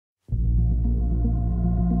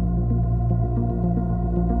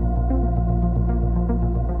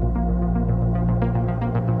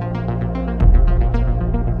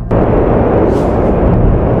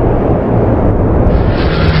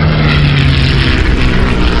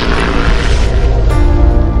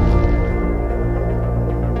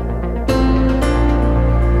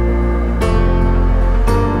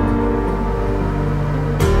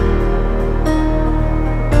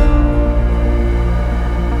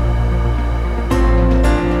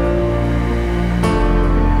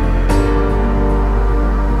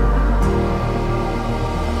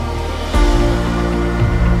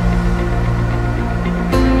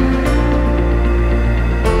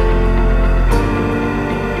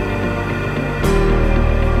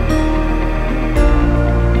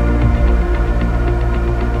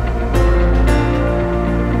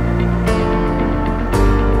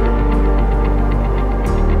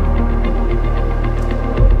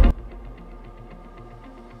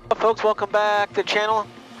Folks, welcome back to the channel.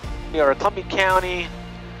 We are in Columbia County.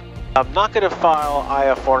 I'm not going to file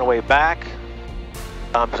IFR on the way back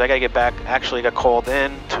because I got to get back. Actually got called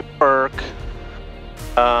in to work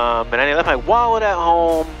and I left my wallet at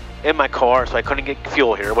home in my car, so I couldn't get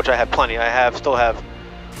fuel here, which I have plenty. Still have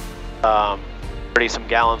already some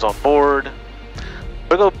gallons on board.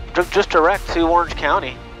 We'll go just direct to Orange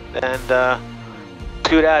County and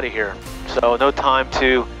scoot out of here. So no time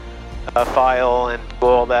to file and do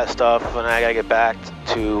all that stuff, and I gotta get back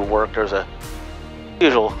to work. There's a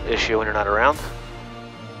usual issue when you're not around.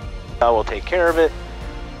 I will take care of it.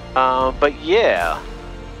 But yeah,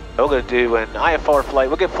 we're gonna do an IFR flight.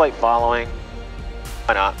 We'll get flight following.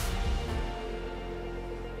 Why not?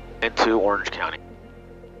 Into Orange County.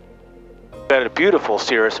 We've got a beautiful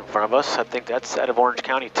Cirrus in front of us. I think that's out of Orange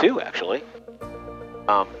County too, actually.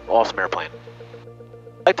 Awesome airplane.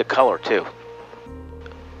 I like the color too.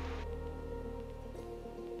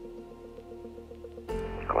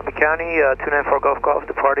 Columbia County, 294 Golf,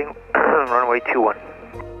 departing runway 21.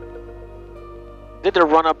 Did the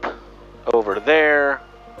run up over there.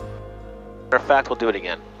 Matter of fact, we'll do it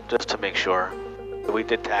again, just to make sure. We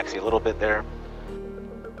did taxi a little bit there.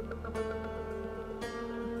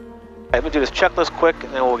 I'm gonna do this checklist quick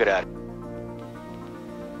and then we'll get out.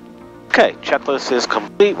 Okay, checklist is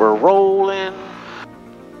complete, we're rolling.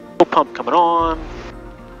 Fuel pump coming on.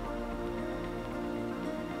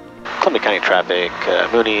 Columbia County traffic,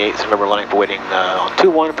 Mooney 8, remember lining for waiting on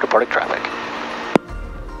 2-1 for departing traffic.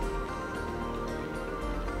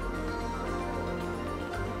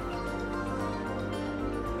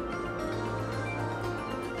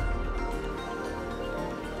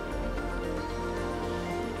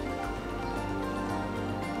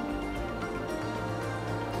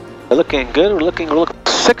 We're looking good, we're looking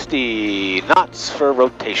 60 knots for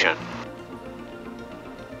rotation.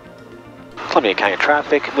 Columbia County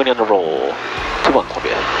traffic, Mooney on the roll. 2-1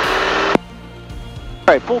 Columbia.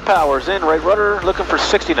 Alright, full power's in, right rudder, looking for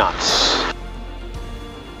 60 knots.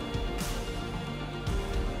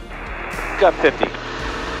 Got 50.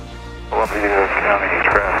 Columbia County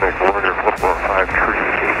traffic, order 445 tree,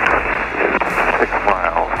 6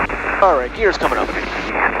 miles. Alright, gear's coming up.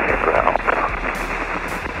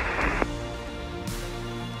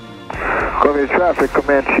 Columbia traffic,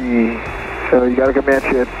 Comanche. You got a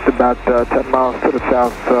Comanche at about 10 miles to the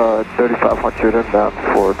south, 3500 inbound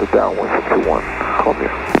for the downwind from 21, Columbia.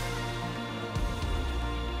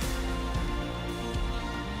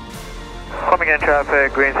 Columbia County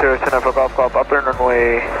traffic, green 0 for Golf, upper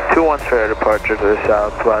runway 21 straight departure to the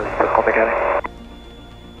southwest of Columbia County.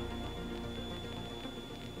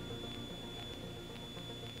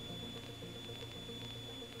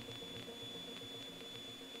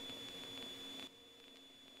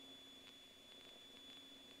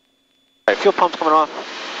 Alright, fuel pump's coming off.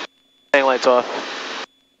 Hang lights off.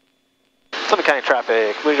 Columbia County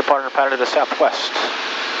traffic, Mooney departing pattern to the southwest.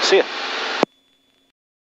 See ya.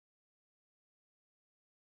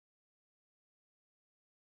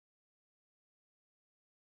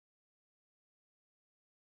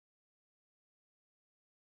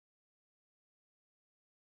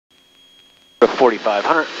 The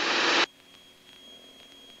 4500.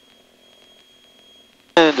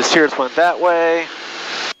 And the Cirrus went that way.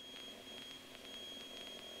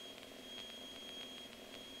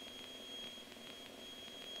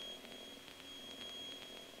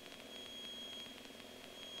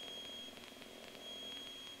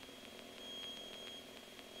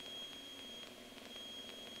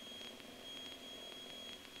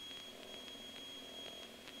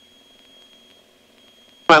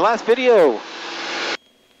 My last video,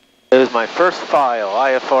 it was my first file,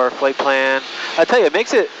 IFR flight plan. I tell you, it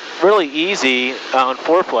makes it really easy on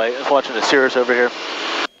ForeFlight. I was watching the Cirrus over here.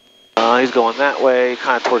 He's going that way,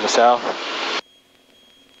 kind of towards the south.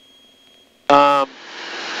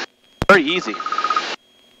 Very easy.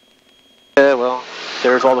 Yeah, well,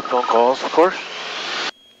 there's all the phone calls, of course.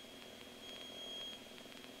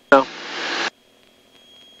 No.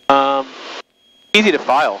 Easy to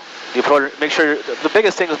file. You make sure the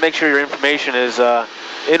biggest thing is make sure your information is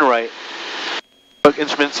in right. What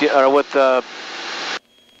instruments or what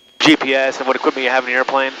GPS and what equipment you have in the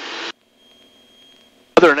airplane.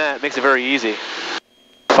 Other than that, it makes it very easy.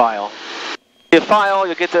 File. You file,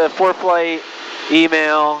 you'll get the ForeFlight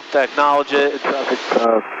email to acknowledge it. Traffic,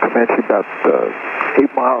 Comanche about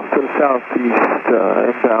 8 miles to the southeast,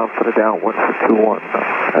 inbound for the downwind for 21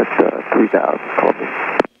 at 3000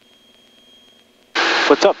 Columbia.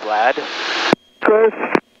 What's up, Vlad? Chris?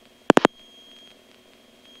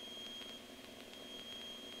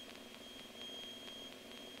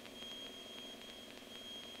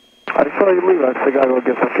 I just saw you leave. I think I gotta go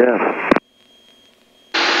get some gas.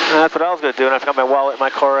 That's what I was going to do, and I forgot my wallet in my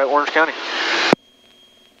car at Orange County.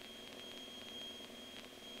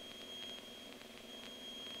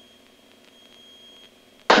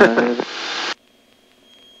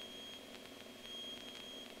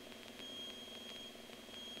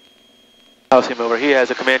 I'll see him over. He has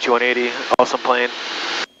a Comanche 180, awesome plane.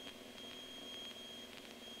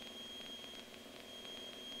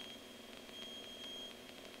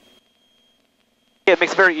 Yeah, it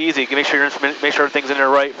makes it very easy. You can make sure everything's in there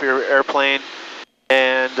right for your airplane,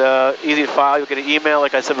 and easy to file. You'll get an email,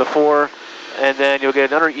 like I said before, and then you'll get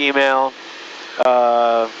another email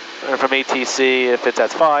from ATC if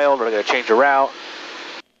that's filed, or they're going to change your route.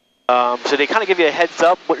 So they kind of give you a heads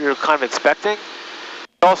up what you're kind of expecting.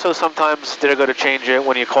 Also, sometimes they're going to change it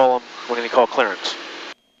when you call them, when you call clearance.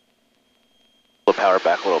 We'll power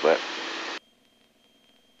back a little bit.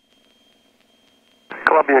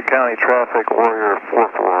 Columbia County traffic, Warrior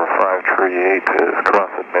 44538 is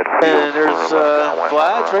crossing midfield. And there's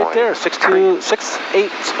Vlad's right there,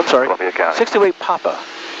 6268, I'm sorry, 628 Papa.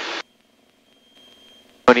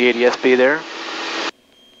 2080 SB there.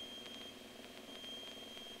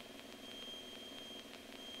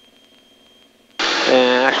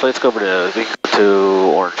 And actually, let's go over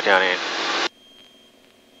to Orange County.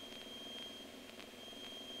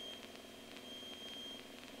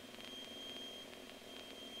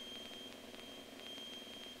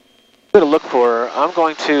 I'm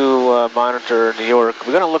going to monitor New York.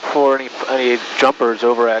 We're going to look for any jumpers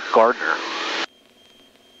over at Gardner.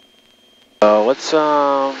 Let's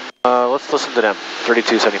listen to them.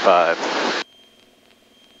 3275.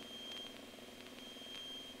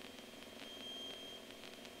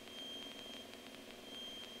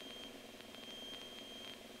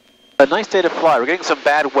 A nice day to fly. We're getting some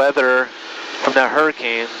bad weather from that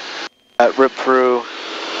hurricane that ripped through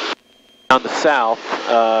down the south.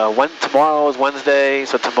 Tomorrow is Wednesday,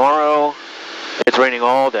 so tomorrow it's raining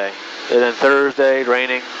all day. And then Thursday,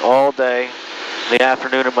 raining all day. In the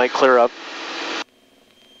afternoon, it might clear up.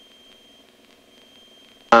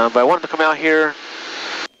 But I wanted to come out here,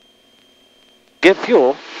 get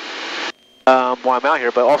fuel while I'm out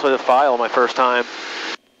here, but also to file my first time.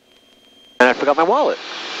 And I forgot my wallet.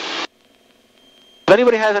 If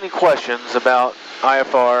anybody has any questions about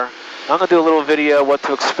IFR, I'm going to do a little video what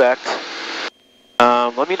to expect.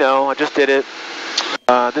 Let me know. I just did it.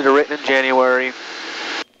 Did it written in January.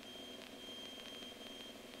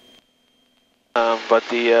 But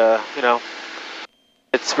you know,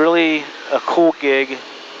 it's really a cool gig.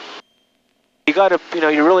 You got to,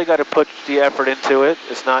 you really got to put the effort into it.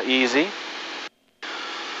 It's not easy.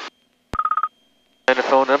 And the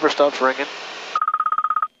phone never stops ringing.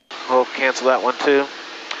 We'll cancel that one too.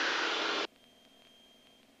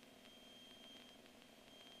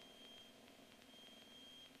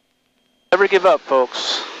 Never give up,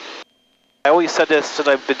 folks. I always said this since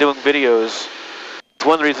I've been doing videos. It's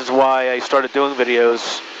one of the reasons why I started doing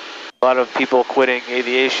videos. A lot of people quitting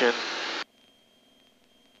aviation.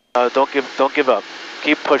 Don't give up.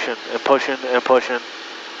 Keep pushing and pushing and pushing,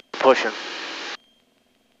 pushing.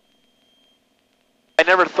 I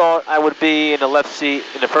never thought I would be in the left seat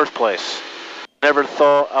in the first place. Never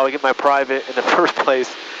thought I would get my private in the first place.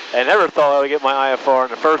 I never thought I would get my IFR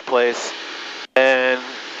in the first place. And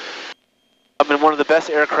I'm in one of the best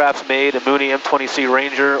aircrafts made, a Mooney M20C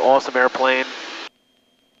Ranger, awesome airplane.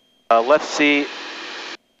 Left seat,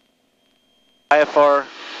 IFR,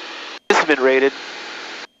 instrument rated.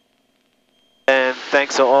 And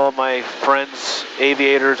thanks to all my friends,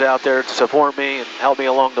 aviators out there to support me and help me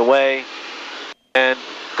along the way. And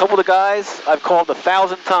a couple of the guys I've called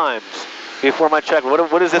 1,000 times before my check.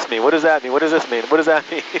 What does this mean? What does that mean? What does this mean? What does that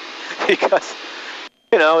mean? Because,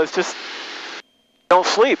 it's just, don't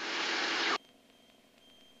sleep.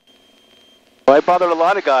 Well, I bothered a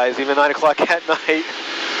lot of guys, even 9 o'clock at night,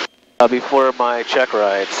 before my check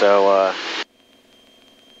ride, so,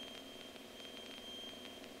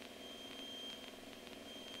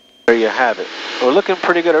 there you have it. We're looking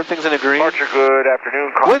pretty good. Everything's in the green. Departure good.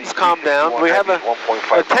 Afternoon. Winds calm down. We have a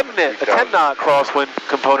 10 knot crosswind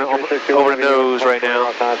component over the nose right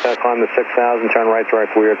now. Contact on the 6,000. Turn right to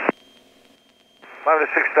weird. Climb to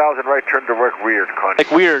 6,000 right. Turn direct weird. Like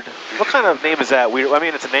weird. What kind of name is that? Weird. I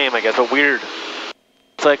mean, it's a name, I guess, but weird.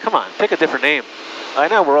 It's like, come on, pick a different name. I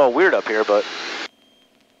know we're all weird up here, but.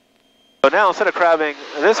 So now instead of crabbing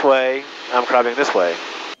this way, I'm crabbing this way.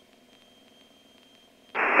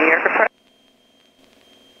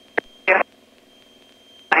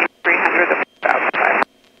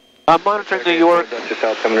 I'm monitoring New York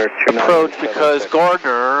approach because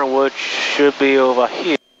Gardner, which should be over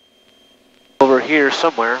here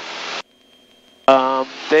somewhere.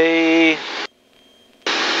 They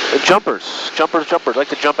jumpers like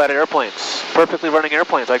to jump out of airplanes. Perfectly running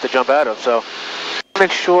airplanes like to jump out of. So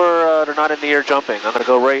make sure they're not in the air jumping. I'm going to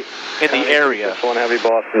go right in the area. One Heavy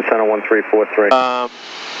Boston Center 1343.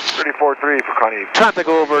 343 for Connie. I tried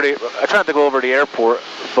to go over the airport,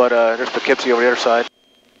 but there's Poughkeepsie over the other side.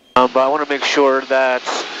 But I want to make sure that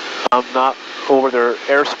I'm not over their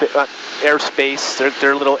airspace,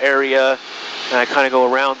 their little area, and I kind of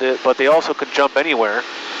go around it. But they also could jump anywhere.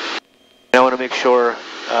 And I want to make sure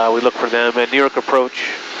we look for them. And New York approach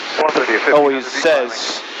always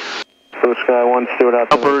says. Blue Sky 1, Stewart out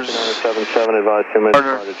to Jumpers. 77, advise 2 minutes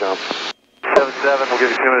prior to jump. 77, we'll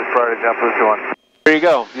give you 2 minutes prior to jump, Blue 21. There you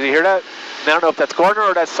go. Did you hear that? I don't know if that's Gardner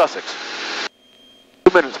or that's Sussex.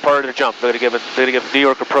 2 minutes prior to jump. They're going to give New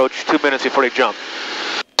York approach 2 minutes before they jump.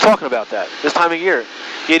 Talking about that this time of year,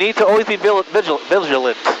 you need to always be vigilant.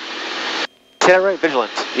 Say that right,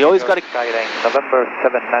 vigilant. You always got to. Skyline, November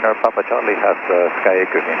 7 Manor, Papa Charlie has Sky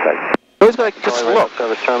Acres inside. You always got to just look.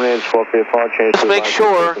 Service terminated, just make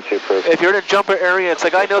sure if you're in a jumper area, it's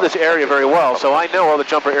like I know this area very well, so I know all the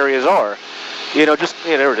jumper areas are. You know, just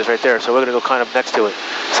there it is right there. So we're going to go kind of next to it.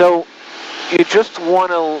 So you just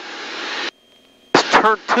want to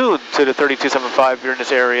turn tune to the 3275 if you're in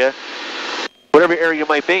this area, whatever area you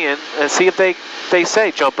might be in, and see if they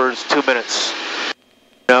say jumpers 2 minutes.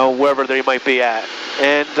 You know, wherever they might be at,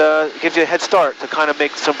 and it gives you a head start to kind of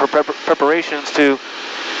make some preparations to,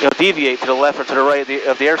 you know, deviate to the left or to the right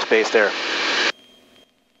of the airspace there.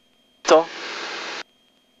 So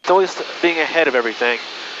it's always being ahead of everything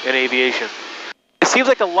in aviation. It seems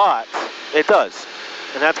like a lot. It does,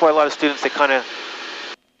 and that's why a lot of students, they kind of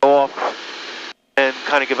go off and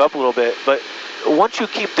kind of give up a little bit. But once you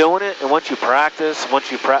keep doing it, and once you practice,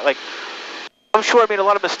 like I'm sure I made a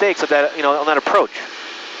lot of mistakes at that, you know, on that approach.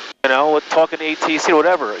 You know, with talking to ATC or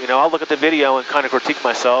whatever, you know, I'll look at the video and kind of critique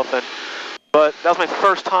myself, but that was my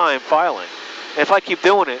first time filing. And if I keep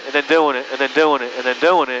doing it, and then doing it, and then doing it, and then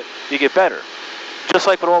doing it, you get better. Just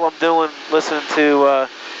like with all I'm doing, listening to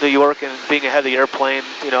New York and being ahead of the airplane,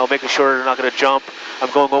 you know, making sure they're not going to jump,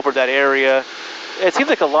 I'm going over that area. It seems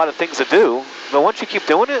like a lot of things to do, but once you keep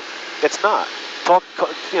doing it, it's not.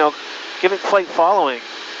 You know, giving flight following,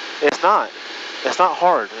 it's not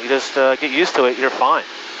hard. You just get used to it, you're fine.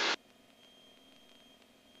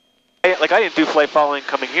 Like I didn't do flight following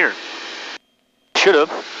coming here. Should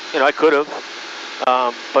have, you know, I could have,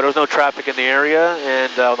 but there was no traffic in the area,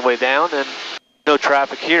 and on the way down, and no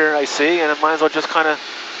traffic here. I see, and I might as well just kind of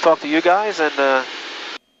talk to you guys and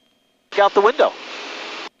look out the window.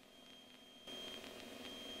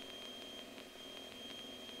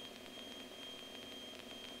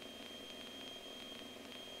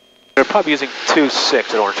 They're probably using 2.6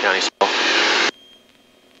 at Orange County. So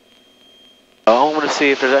I want to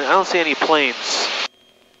see if there's any, I don't see any planes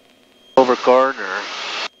over Gardner.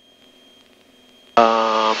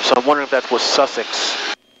 So I'm wondering if that was Sussex.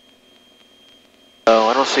 So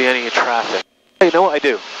I don't see any traffic. Hey, you know what? I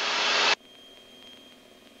do.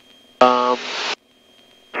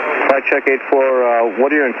 Flight check 84,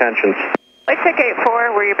 what are your intentions? Flight check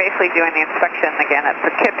 84, where you're basically doing the inspection again at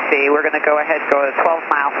Poughkeepsie. We're going to go ahead and go to the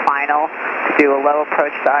 12-mile final to do a low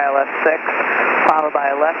approach to ILS 6, followed by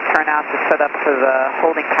a left turnout to set up to the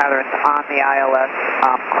holding patterns on the ILS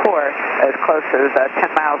course as close as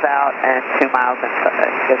 10 miles out and 2 miles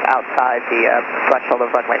just outside the threshold of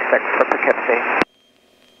runway 6 for Poughkeepsie.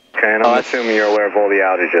 Okay, and I'm assuming you're aware of all the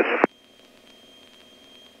outages.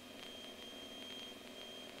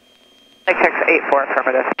 Flight check 84,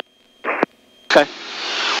 affirmative. Okay,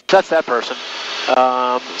 that's that person.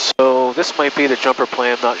 So this might be the jumper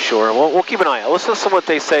plan, not sure. We'll keep an eye out. Let's listen to what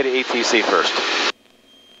they say to ATC first.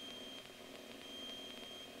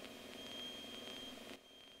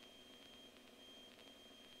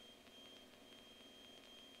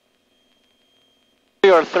 We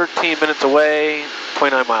are 13 minutes away,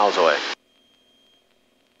 29 miles away.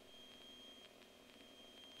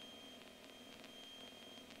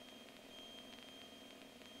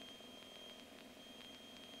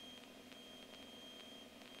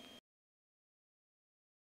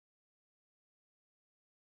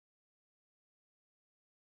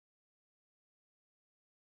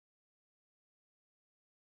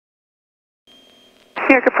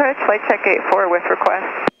 New York approach, flight check 84 with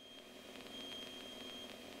request.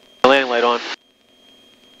 Landing light on.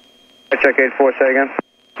 Flight check 84, say again?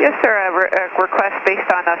 Yes, sir. Request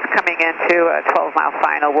based on us coming into a 12-mile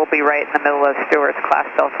final. We'll be right in the middle of Stewart's class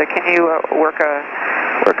Delta. Can you work our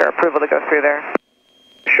approval to go through there?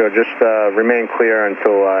 Sure, just remain clear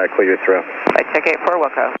until I clear you through. Flight check 84,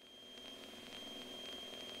 Wilco.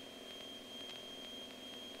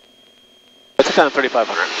 It's a time of 3,500.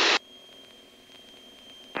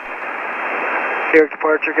 New York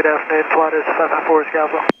departure, good afternoon. Plot is 554 Whiskey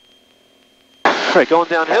Alpha. All right, going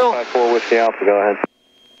downhill. 554 Whiskey Alpha, go ahead.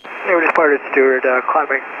 New York departed Stewart,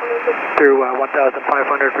 climbing through 1,500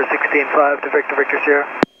 for 16.5 to Victor Victor Sierra.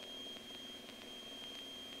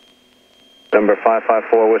 Number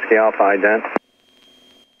 554 Whiskey Alpha, ident.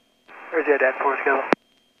 Where's the ident for Whiskey Alpha?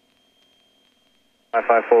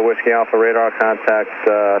 554 Whiskey Alpha, radar contact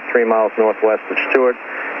 3 miles northwest of Stewart,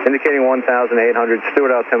 indicating 1,800,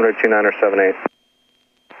 Stewart altimeter 2978.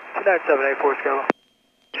 2978 for Whiskey Alpha.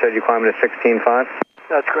 You said you climbed at 16.5?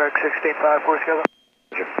 That's correct, 16.5 for Whiskey Alpha.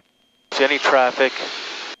 See any traffic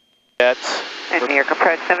yet? And New York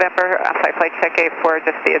approach November, flight check A4,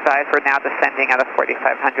 just be advised we're now descending out of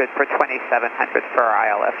 4,500 for 2,700 for our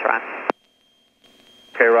ILS run.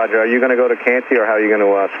 Okay, Roger. Are you going to go to Canty, or how are you going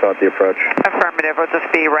to start the approach? Affirmative, we'll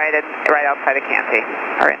just be right outside of Canty,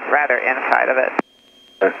 or rather inside of it.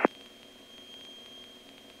 Okay.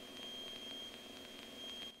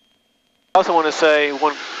 I also want to say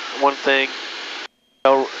one thing.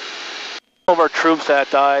 All of our troops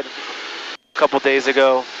that died a couple days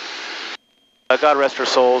ago, God rest their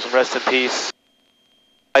souls and rest in peace.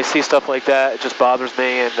 I see stuff like that, it just bothers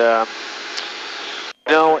me, and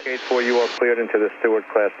you know, 84, you are cleared into the Stewart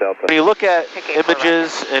class Delta. when you look at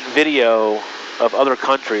images and video of other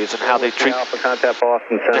countries and how they treat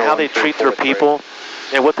their people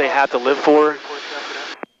and what they have to live for,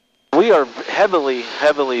 we are heavily,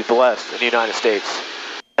 heavily blessed in the United States.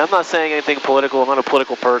 I'm not saying anything political, I'm not a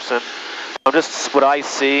political person. I'm just what I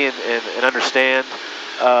see and understand.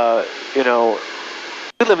 You know,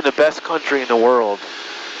 we live in the best country in the world,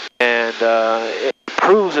 and it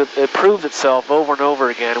proves itself over and over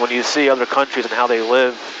again when you see other countries and how they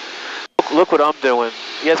live. Look what I'm doing.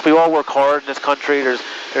 Yes, we all work hard in this country. There's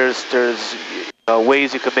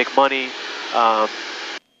ways you can make money,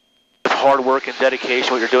 hard work and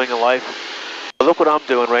dedication, what you're doing in life. But look what I'm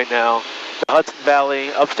doing right now. The Hudson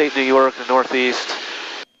Valley, upstate New York, the Northeast,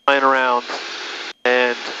 flying around,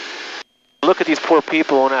 and look at these poor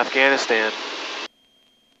people in Afghanistan.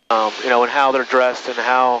 You know, and how they're dressed, and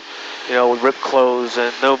how, you know, with ripped clothes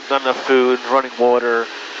and not enough food, running water,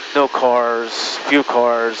 no cars, few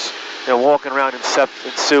cars, you know, walking around in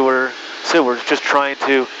sewers, just trying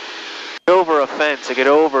to get over a fence, to get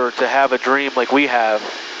over to have a dream like we have.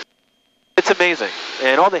 It's amazing.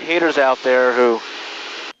 And all the haters out there who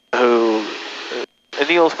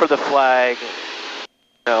kneels for the flag,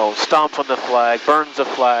 you know, stomps on the flag, burns the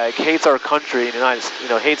flag, hates our country,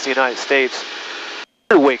 hates the United States,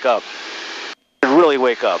 wake up. Really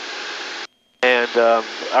wake up. And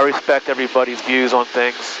I respect everybody's views on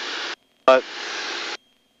things, but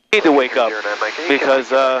we need to wake up,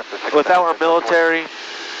 because without our military,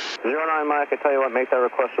 09 Mike, I tell you what, make that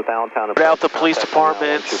request with Allentown. without the police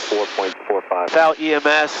departments, without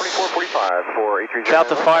EMS, without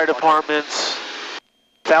the fire departments,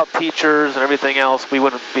 without teachers and everything else, we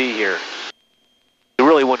wouldn't be here. We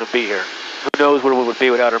really wouldn't be here. Who knows where we would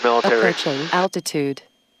be without our military? Approaching altitude.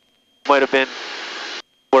 Might have been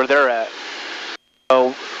where they're at.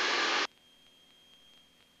 So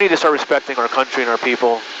we need to start respecting our country and our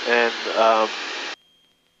people, and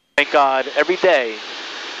thank God every day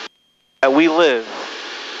that we live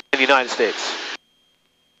in the United States.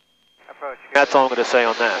 That's all I'm going to say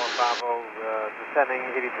on that. Descending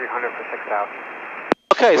 8,300 for 6,000.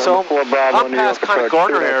 Okay, so I'm past kind of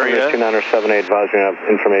Garner area. 2978, advising of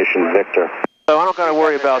information, Victor. So I don't got to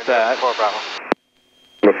worry about that.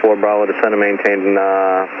 Number 4 Bravo, descend and maintain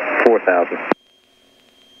 4,000.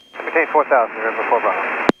 Maintain 4,000, number 4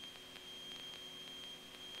 Bravo.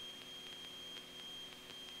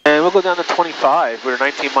 And we'll go down to 25. We're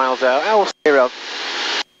 19 miles out. We'll stay around,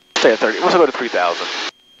 stay at 30. We'll go to 3,000.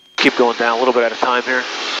 Keep going down a little bit at a time here.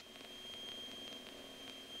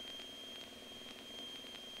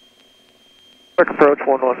 Approach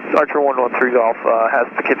Archer 113 Golf has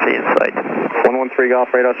Poughkeepsie in sight. 113 Golf,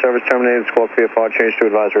 radar service terminated. Squawk VFR change to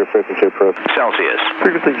advisory frequency approved. Celsius.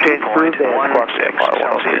 Frequency change approved. 2.16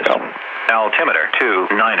 Celsius. Altimeter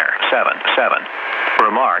 2977.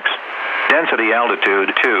 Remarks. Density altitude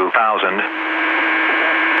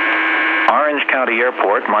 2,000. Orange County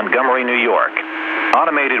Airport, Montgomery, New York.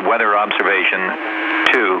 Automated weather observation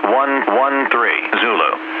 2113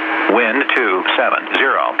 Zulu. Wind 270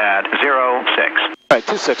 at 06. Alright,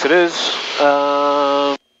 26 it is.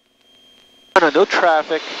 No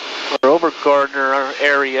traffic. We're over Gardner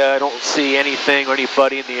area. I don't see anything or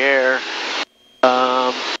anybody in the air.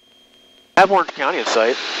 Have Orange County in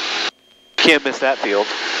sight. Can't miss that field.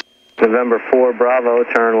 November 4 Bravo,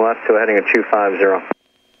 turn left to a heading of 250.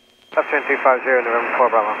 Left turn 250, November 4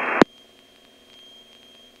 Bravo.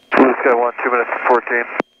 team.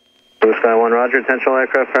 Blue Sky 1, roger. Intentional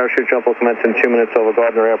aircraft parachute jump will commence in 2 minutes over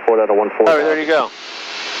Gardner Airport at a 140. All right, there you go.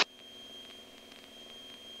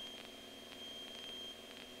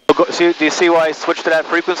 See, do you see why I switched to that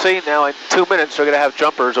frequency? Now in 2 minutes, we're going to have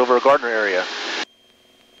jumpers over a Gardner area.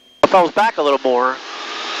 If I was back a little more,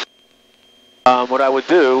 what I would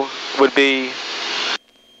do would be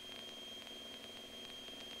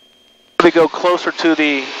go closer to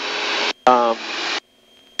the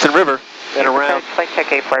Hudson River and around,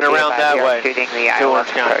 that way shooting the to Orange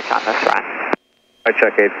County. approach on this run. I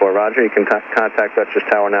check 84, roger. You can contact Dutchess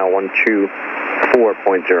Tower now,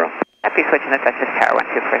 124.0. Happy switching to Dutchess Tower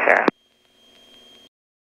 1240.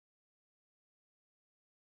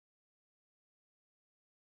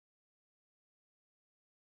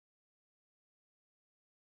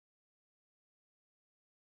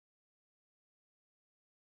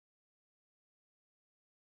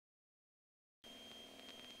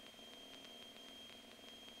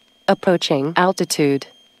 Approaching altitude.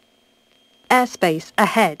 Airspace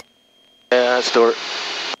ahead. Yeah, that's Stuart.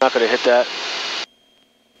 Not going to hit that.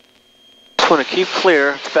 Just want to keep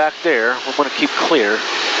clear. It's back there. We want to keep clear.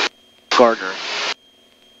 Gardner.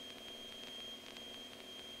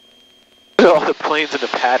 Look at all the planes in the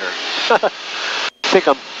pattern. I think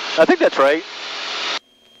that's right.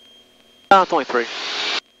 No, it's only 3.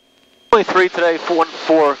 Only 3 today. 4.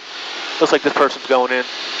 Looks like this person's going in.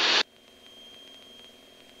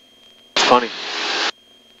 It's funny.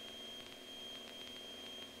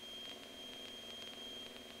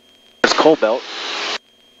 There's cold belt.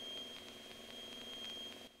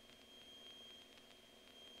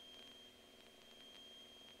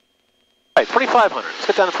 All right, 2,500. Let's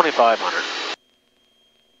get down to 2,500.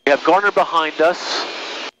 We have Gardner behind us.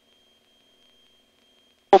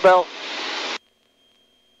 Cold belt.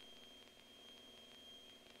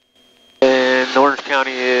 And Orange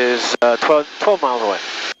County is 12 miles away.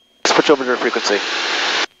 Switch over to the frequency.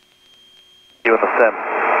 You in the sim.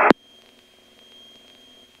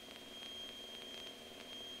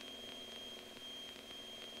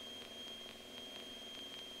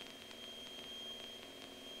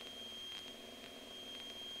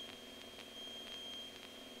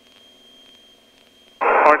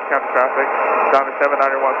 Orange County traffic, down to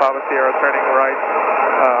 791 Papa Sierra, turning right,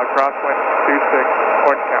 crosswind 26,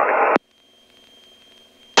 Orange County.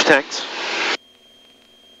 Thanks.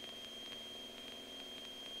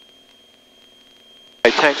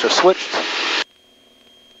 Okay, tanks are switched.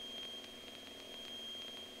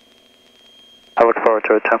 I look forward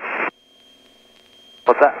to it, Tim.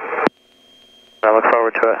 What's that? I look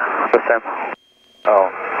forward to it. The sim. Oh,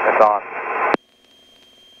 it's on.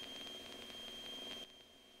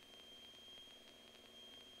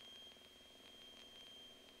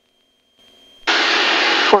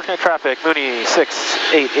 Orange County traffic, Mooney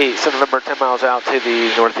 6887 November, 10 miles out to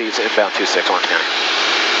the northeast, inbound 26, Orange County.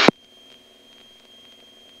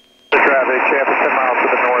 Traffic, Champ, 10 miles to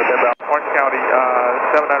the north, inbound Orange County,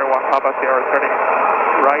 791 Papa Sierra, turning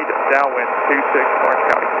right, downwind 26, Orange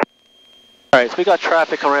County. All right, so we got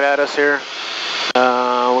traffic coming right at us here. We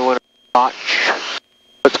want to watch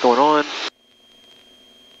what's going on.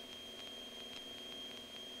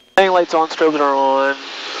 Landing lights on, strobes are on.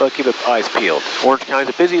 So keep the eyes peeled. Orange County's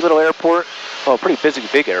a busy little airport. Well, a pretty busy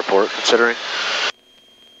big airport considering.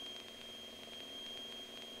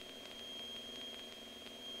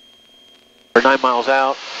 We're 9 miles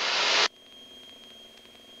out.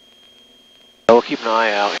 So we'll keep an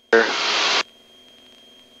eye out here.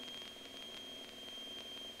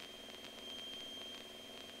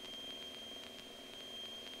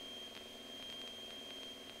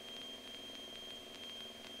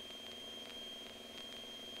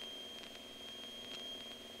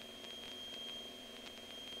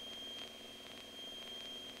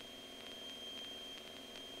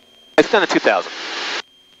 It's down to 2,000.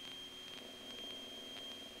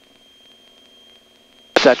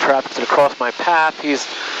 That traffic's gonna cross my path. He's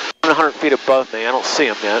 100 feet above me. I don't see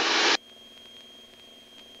him yet.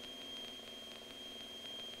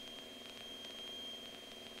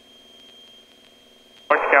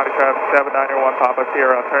 Orange County traffic, 791 Papa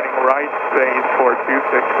Sierra, turning right, base for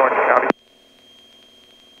 26, Orange County.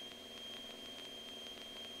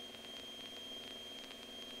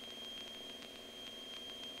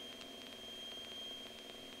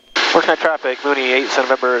 Orange County traffic, Mooney 8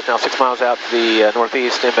 November is now 6 miles out to the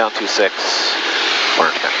northeast, inbound 26,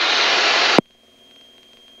 Orange County.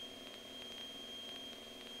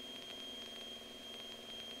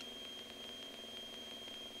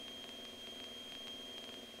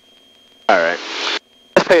 Alright,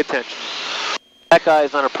 let's pay attention. That guy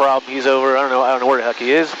is not a problem, he's over, I don't know where the heck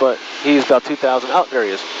he is, but he's about 2,000, oh, there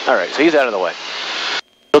he is. Alright, so he's out of the way.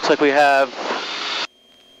 Looks like we have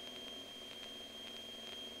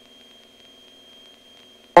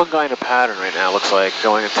one guy in a pattern right now, looks like,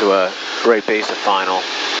 going into a right base at final.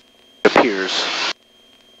 It appears.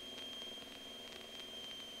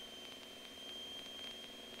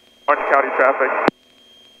 Orange County traffic.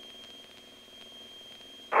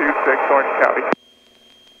 26 Orange County.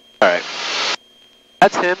 Alright.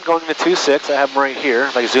 That's him going to 26. I have him right here.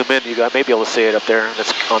 If I zoom in, you may be able to see it up there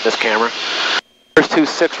on this camera. Here's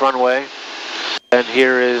 26 runway. And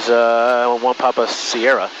here is 1 Papa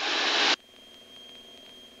Sierra.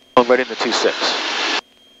 Going right into 26.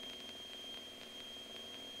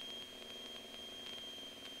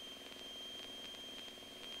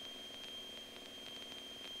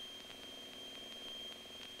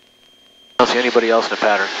 I don't see anybody else in the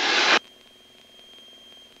pattern.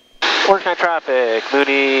 Orange County traffic.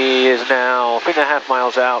 Mooney is now 3.5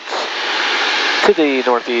 miles out to the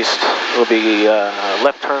northeast. Will be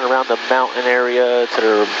left turn around the mountain area to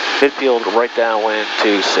the midfield, right downwind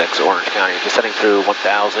to 6 Orange County, descending through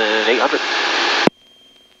 1,800.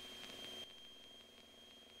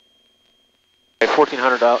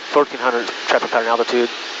 1,400 traffic pattern altitude.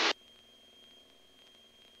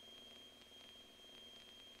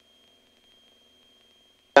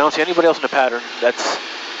 I don't see anybody else in the pattern. That's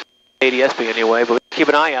ADSB anyway, but keep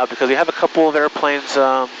an eye out because we have a couple of airplanes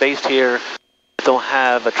based here that don't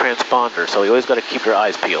have a transponder, so you always got to keep your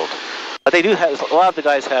eyes peeled. But they do have, a lot of the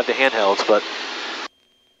guys have the handhelds, but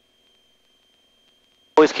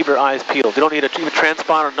always keep your eyes peeled. You don't need a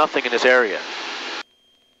transponder or nothing in this area.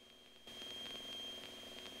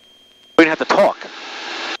 We don't have to talk.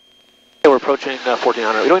 Okay, we're approaching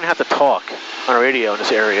 1,400. We don't even have to talk on our radio in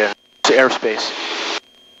this area. It's airspace.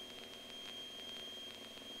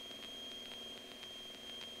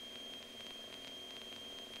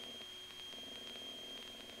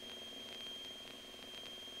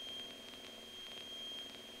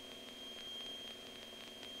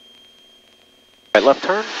 Right, left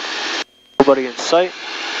turn. Nobody in sight.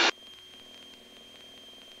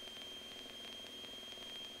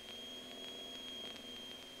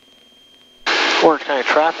 Orange County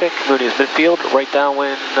traffic. Mooney is midfield. Right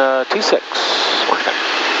downwind 26. Orange County.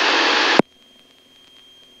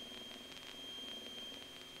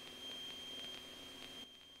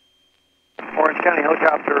 Orange County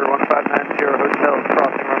helicopter 1590 Hotel is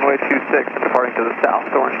crossing runway 26 and departing to the south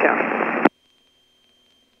to Orange County.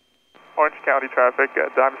 Orange County traffic,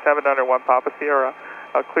 Diamond 701 Papa Sierra,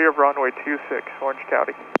 clear of runway 26, Orange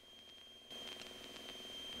County.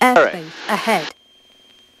 Airspace ahead.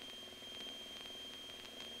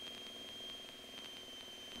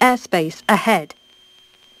 Airspace ahead.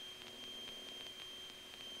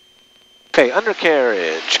 Okay,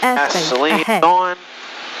 undercarriage. Gasoline on.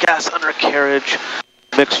 Gas undercarriage.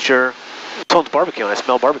 Mixture. Someone's barbecue and I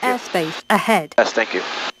smell barbecue. Airspace ahead. Yes, thank you.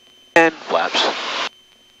 And flaps.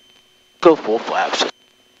 Go full flaps.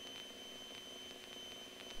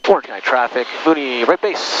 Orange County traffic. Mooney, right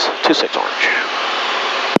base. 26 Orange.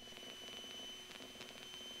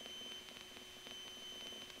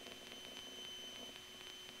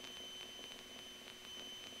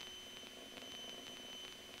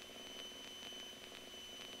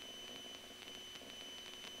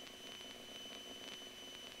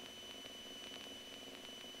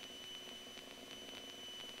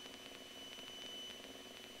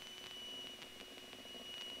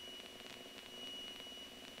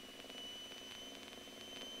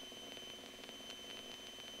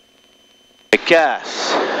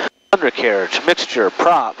 Gas, undercarriage, mixture,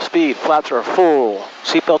 prop, speed, flaps are full,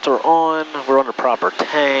 seatbelts are on, we're on the proper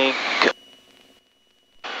tank.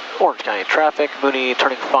 Orange County traffic, Mooney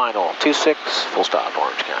turning final, 26, full stop,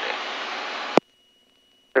 Orange County.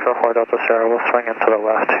 344 Delta Sierra, we'll swing into the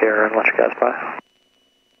left here and let you guys by.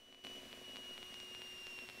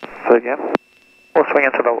 Say again? We'll swing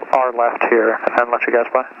into our left here and let you guys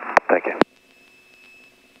by. Thank you.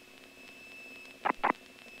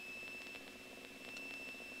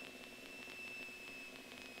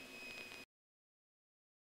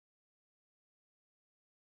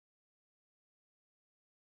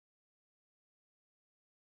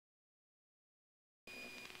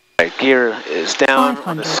 Right, gear is down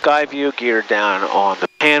on the sky view, gear down on the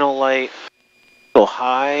panel light. A little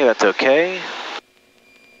high, that's okay.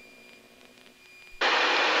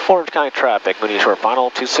 Orange County traffic, Mooney short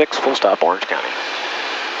final, 26, full stop, Orange County.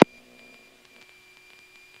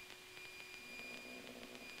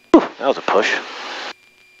 Whew, that was a push.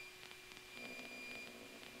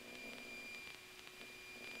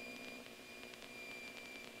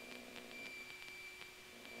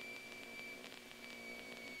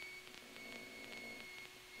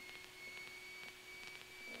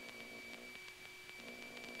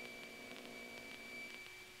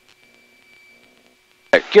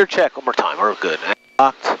 gear check one more time. We're good.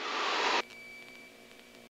 Locked.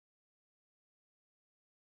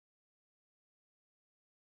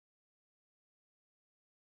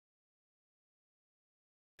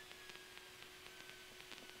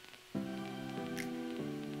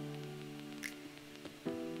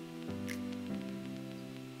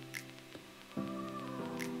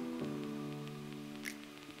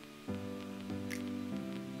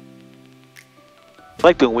 I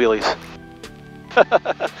like doing wheelies.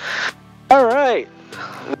 All right,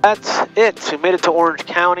 that's it. We made it to Orange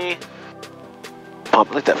County.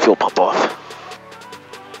 Let that fuel pump off.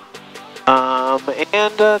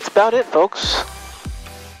 And that's about it, folks.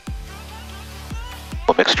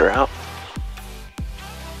 We'll mixture out.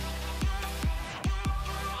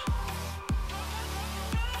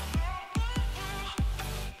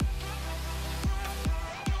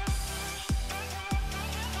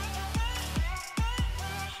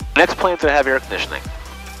 Next plane's gonna have air conditioning.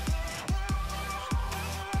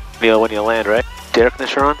 When you land, right? The air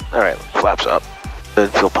conditioner on? Alright, flaps up. The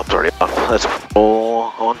fuel pump's already off. Let's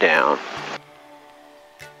roll on down.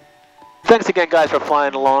 Thanks again, guys, for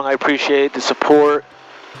flying along. I appreciate the support.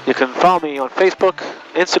 You can follow me on Facebook,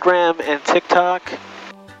 Instagram, and TikTok.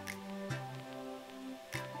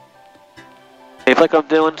 If you like what I'm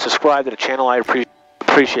doing, subscribe to the channel. I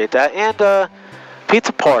appreciate that. And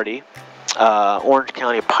Pizza Party, Orange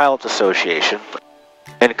County Pilots Association,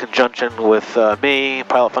 in conjunction with me,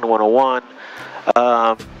 Pilot Fun 101,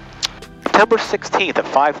 September 16th at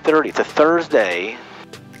 5:30. It's a Thursday.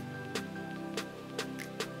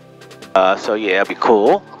 So yeah, it'd be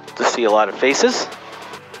cool to see a lot of faces.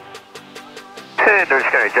 Hey, Orange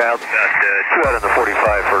County, Giles. 2 out on the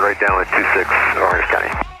 45 for right down at 26 Orange County.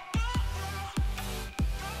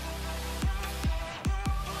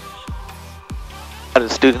 A lot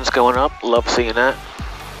of students going up. Love seeing that.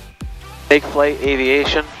 Take Flight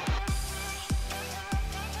Aviation.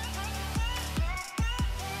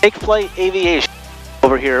 Take Flight Aviation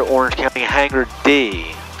over here at Orange County Hangar D.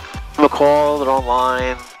 Give them a call, they're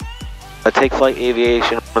online. Take Flight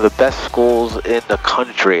Aviation, one of the best schools in the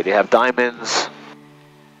country. They have diamonds,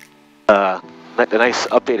 a nice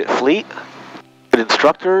updated fleet, good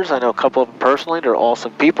instructors. I know a couple of them personally. They're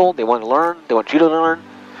awesome people. They want to learn. They want you to learn.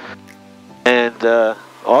 And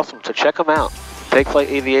awesome, so check them out. Take Flight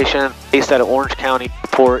Aviation, based out of Orange County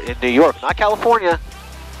Airport in New York, not California.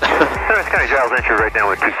 Orange County, Giles, entry right down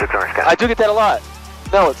with 26 Orange County. I do get that a lot.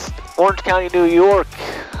 No, it's Orange County, New York.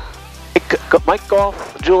 Mike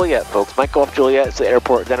Golf Juliet, folks. Mike Golf Juliet is the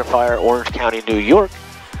airport identifier, Orange County, New York.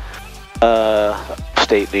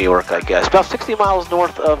 State New York, I guess. About 60 miles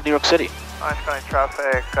north of New York City. Orange County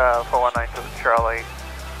traffic, 4192 Charlie.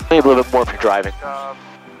 Maybe a little bit more if you're driving.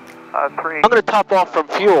 I'm going to top off from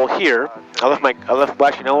fuel here. Well,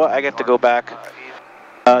 actually, you know what? I get to go back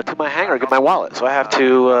to my hangar, get my wallet. So I have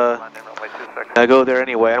to go there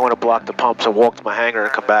anyway. I don't want to block the pumps and walk to my hangar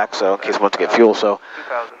and come back, so in case I want to get fuel. So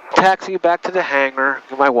taxi back to the hangar,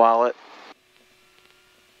 get my wallet.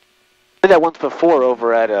 I did that once before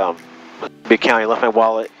over at Big County. Left my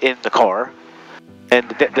wallet in the car, and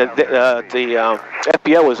the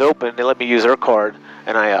FBO was open. They let me use their card,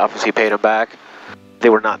 and I obviously paid them back. They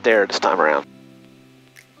were not there this time around.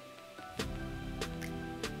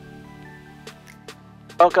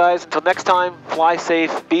 Well, guys, until next time, fly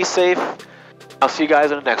safe, be safe. I'll see you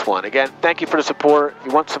guys in the next one. Again, thank you for the support. If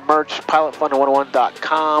you want some merch,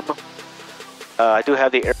 pilotfun101.com. I do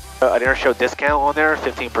have an air show discount on there,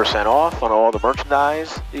 15% off on all the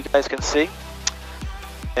merchandise you guys can see.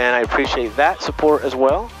 And I appreciate that support as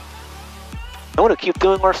well. I want to keep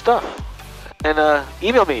doing our stuff. And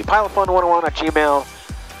email me,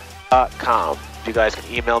 pilotfun101@gmail.com. You guys can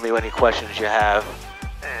email me any questions you have.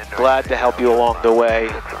 Glad to help you along the way.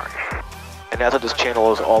 And that's what this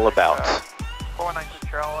channel is all about. 492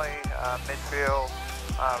 Charlie, midfield,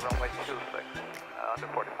 runway 26, under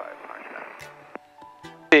 45.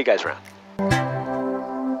 See you guys around.